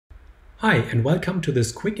Hi, and welcome to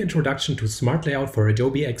this quick introduction to Smart Layout for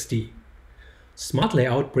Adobe XD. Smart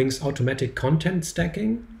Layout brings automatic content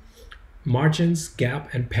stacking, margins,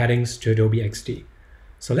 gap, and paddings to Adobe XD.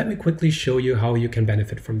 So let me quickly show you how you can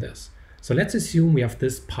benefit from this. So let's assume we have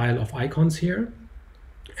this pile of icons here,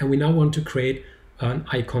 and we now want to create an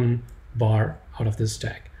icon bar out of this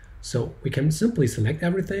stack. So we can simply select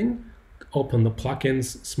everything, open the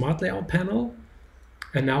plugins Smart Layout panel,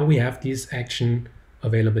 and now we have these action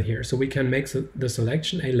available here. So we can make the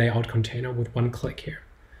selection a layout container with one click here.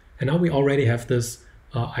 And now we already have this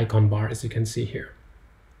icon bar, as you can see here,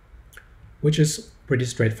 which is pretty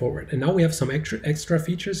straightforward. And now we have some extra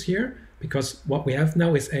features here, because what we have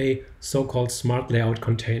now is a so-called smart layout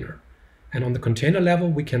container. And on the container level,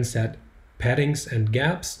 we can set paddings and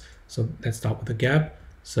gaps. So let's start with the gap.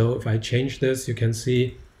 So if I change this, you can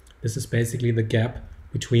see this is basically the gap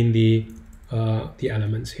between the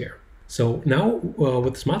elements here. So now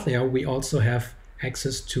with Smart Layout, we also have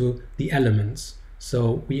access to the elements.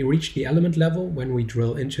 So we reach the element level when we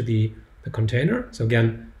drill into the container. So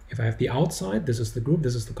again, if I have the outside, this is the group,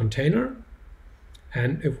 this is the container.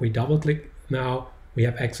 And if we double click now, we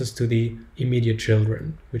have access to the immediate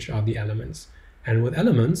children, which are the elements. And with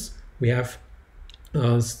elements, we have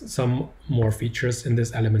some more features in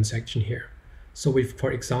this element section here. So we,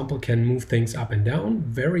 for example, can move things up and down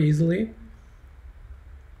very easily.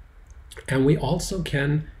 And we also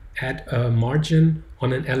can add a margin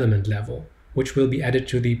on an element level, which will be added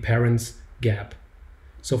to the parents gap.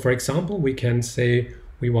 So for example, we can say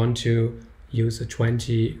we want to use a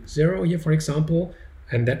 20, 0 here, for example,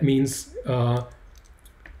 and that means a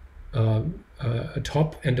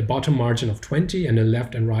top and a bottom margin of 20 and a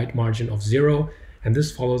left and right margin of 0. And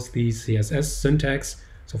this follows the CSS syntax.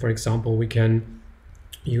 So for example, we can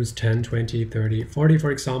use 10, 20, 30, 40,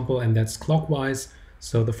 for example, and that's clockwise.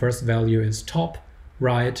 So the first value is top,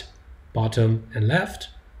 right, bottom, and left.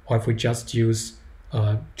 Or if we just use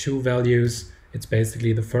two values, it's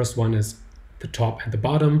basically the first one is the top and the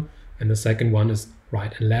bottom, and the second one is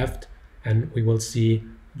right and left. And we will see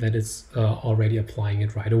that it's already applying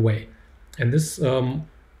it right away. And this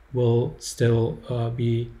will still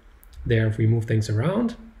be there if we move things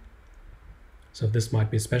around. So this might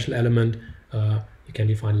be a special element. You can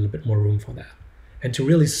define a little bit more room for that. And to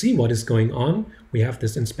really see what is going on, we have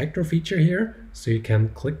this inspector feature here. So you can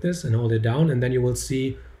click this and hold it down, and then you will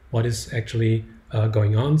see what is actually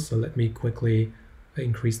going on. So let me quickly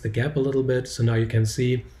increase the gap a little bit. So now you can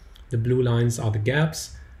see the blue lines are the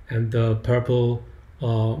gaps, and the purple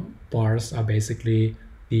bars are basically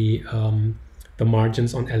the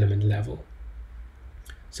margins on element level.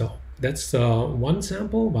 So that's one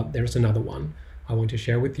sample, but there's another one I want to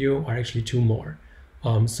share with you, or actually two more.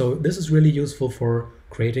 So this is really useful for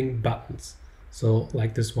creating buttons. So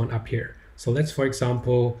like this one up here. So let's, for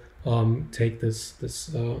example, take this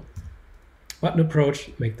button approach,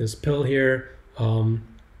 make this pill here. Let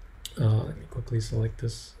me quickly select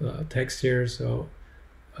this text here. So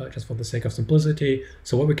just for the sake of simplicity.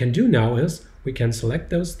 So what we can do now is we can select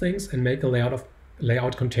those things and make a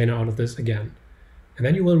layout container out of this again. And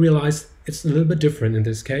then you will realize it's a little bit different in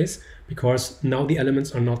this case, because now the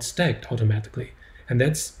elements are not stacked automatically. And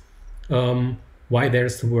that's why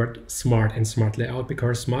there's the word smart in Smart Layout,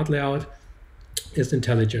 because Smart Layout is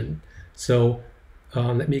intelligent. So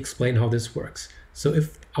let me explain how this works. So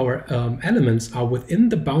if our elements are within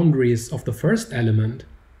the boundaries of the first element,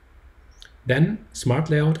 then Smart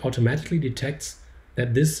Layout automatically detects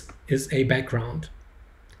that this is a background.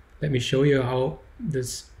 Let me show you how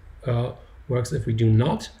this works if we do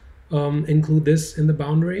not include this in the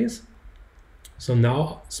boundaries. So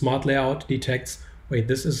now Smart Layout detects, wait,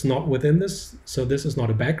 this is not within this, so this is not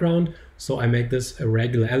a background, so I make this a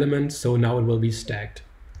regular element, so now it will be stacked.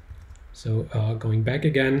 So going back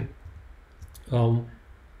again,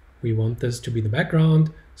 we want this to be the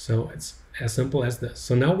background, so it's as simple as this.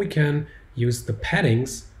 So now we can use the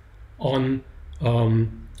paddings on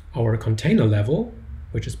our container level,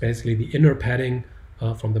 which is basically the inner padding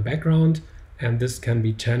from the background, and this can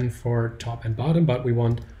be 10 for top and bottom, but we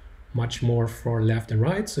want much more for left and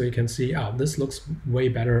right. So you can see, oh, this looks way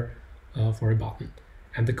better for a button.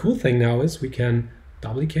 And the cool thing now is we can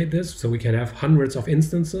duplicate this, so we can have hundreds of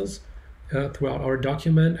instances throughout our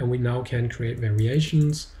document, and we now can create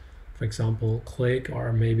variations. For example, click,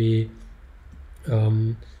 or maybe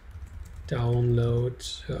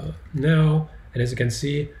download now. And as you can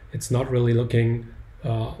see, it's not really looking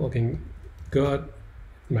good.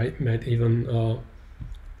 Might even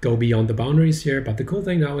go beyond the boundaries here. But the cool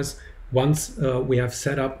thing now is once we have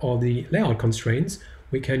set up all the layout constraints,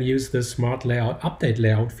 we can use the Smart Layout Update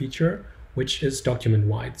Layout feature, which is document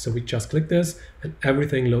wide. So we just click this and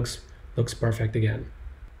everything looks looks perfect again.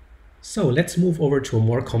 So let's move over to a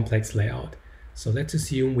more complex layout. So let's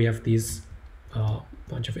assume we have these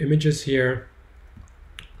bunch of images here.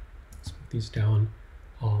 Let's move these down.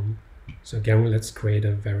 So again, let's create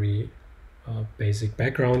a very basic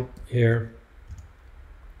background here.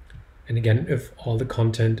 And again, if all the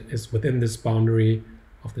content is within this boundary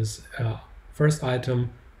of this first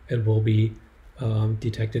item, it will be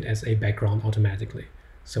detected as a background automatically.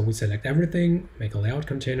 So we select everything, make a layout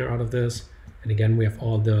container out of this. And again, we have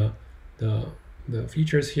all the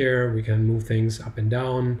features here. We can move things up and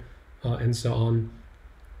down and so on.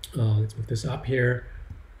 Let's move this up here.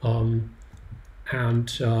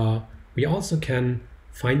 We also can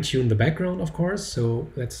fine-tune the background, of course. So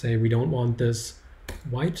let's say we don't want this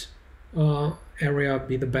white area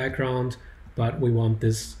be the background, but we want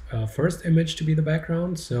this first image to be the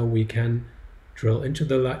background. So we can drill into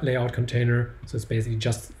the layout container. So it's basically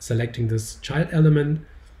just selecting this child element.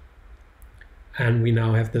 And we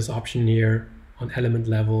now have this option here on element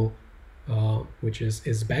level, which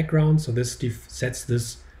is background. So this sets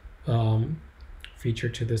this feature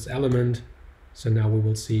to this element. So now we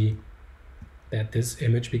will see that this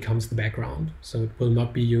image becomes the background. So it will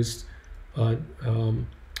not be used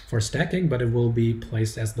for stacking, but it will be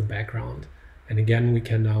placed as the background. And again, we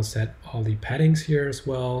can now set all the paddings here as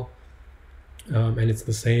well. And it's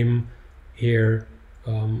the same here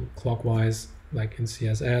clockwise, like in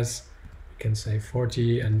CSS. We can say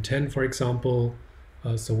 40 and 10, for example.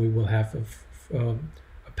 So we will have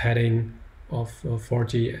a padding of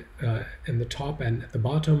 40 in the top and at the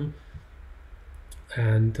bottom.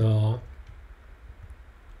 And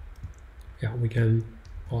yeah, we can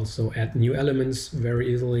also add new elements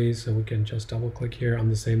very easily. So we can just double click here on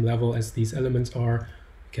the same level as these elements are.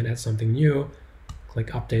 We can add something new, click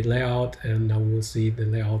update layout, and now we will see the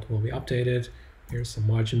layout will be updated. Here's some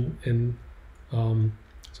margin in. So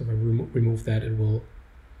if I remove that, it will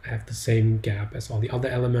have the same gap as all the other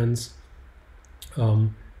elements.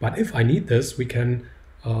 But if I need this, we can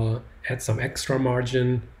add some extra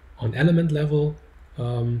margin on element level.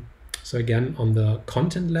 So again, on the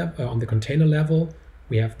content level, on the container level,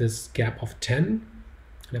 we have this gap of 10.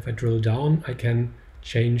 And if I drill down, I can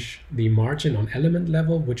change the margin on element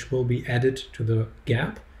level, which will be added to the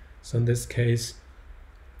gap. So in this case,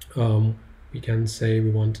 we can say we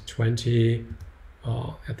want 20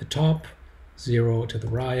 at the top, 0 to the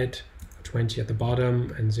right, 20 at the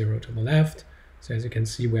bottom, and 0 to the left. So as you can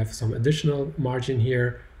see, we have some additional margin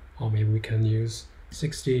here, or maybe we can use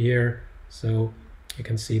 60 here. So you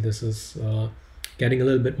can see this is getting a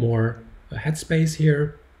little bit more headspace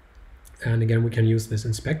here. And again, we can use this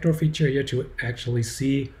inspector feature here to actually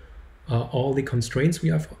see all the constraints we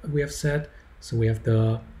have set. So we have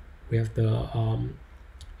the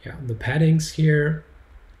paddings here.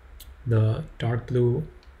 The dark blue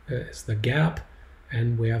is the gap,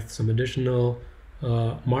 and we have some additional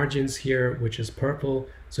margins here, which is purple.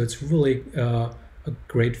 So it's really a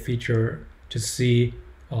great feature to see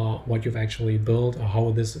what you've actually built or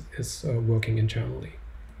how this is working internally.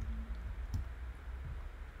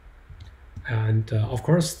 And of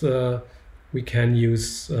course, we can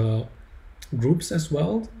use groups as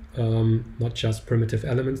well, not just primitive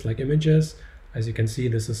elements like images. As you can see,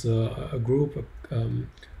 this is a group, a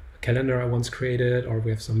calendar I once created, or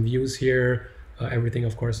we have some views here. Everything,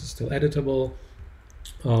 of course, is still editable.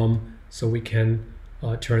 So we can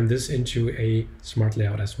turn this into a smart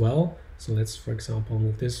layout as well. So let's, for example,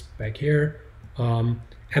 move this back here.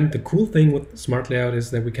 And the cool thing with smart layout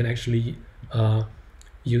is that we can actually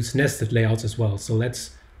use nested layouts as well. So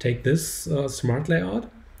let's take this smart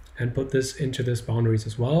layout and put this into this boundaries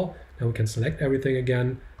as well. Now we can select everything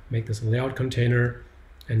again, make this a layout container,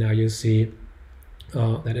 and now you see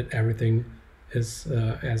that everything is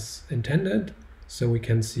as intended. So we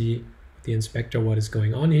can see with the inspector what is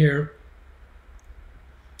going on here,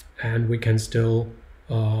 and we can still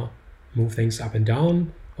move things up and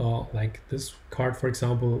down, like this card, for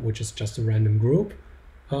example, which is just a random group.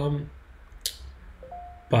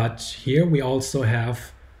 But here we also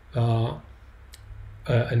have a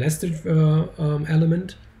nested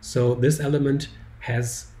element. So this element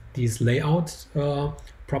has these layout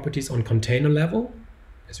properties on container level.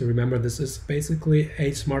 As you remember, this is basically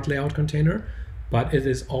a smart layout container, but it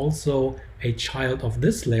is also a child of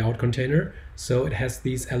this layout container. So it has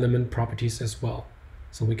these element properties as well.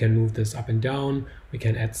 So we can move this up and down. We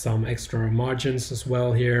can add some extra margins as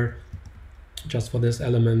well here, just for this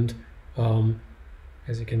element.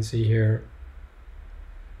 As you can see here.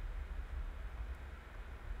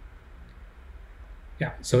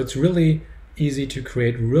 Yeah, so it's really easy to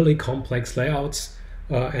create really complex layouts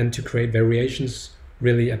and to create variations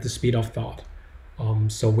really at the speed of thought.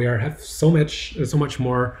 So we have so much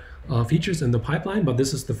more features in the pipeline, but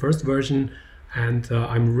this is the first version, and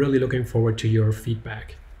I'm really looking forward to your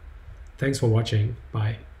feedback. Thanks for watching.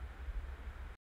 Bye.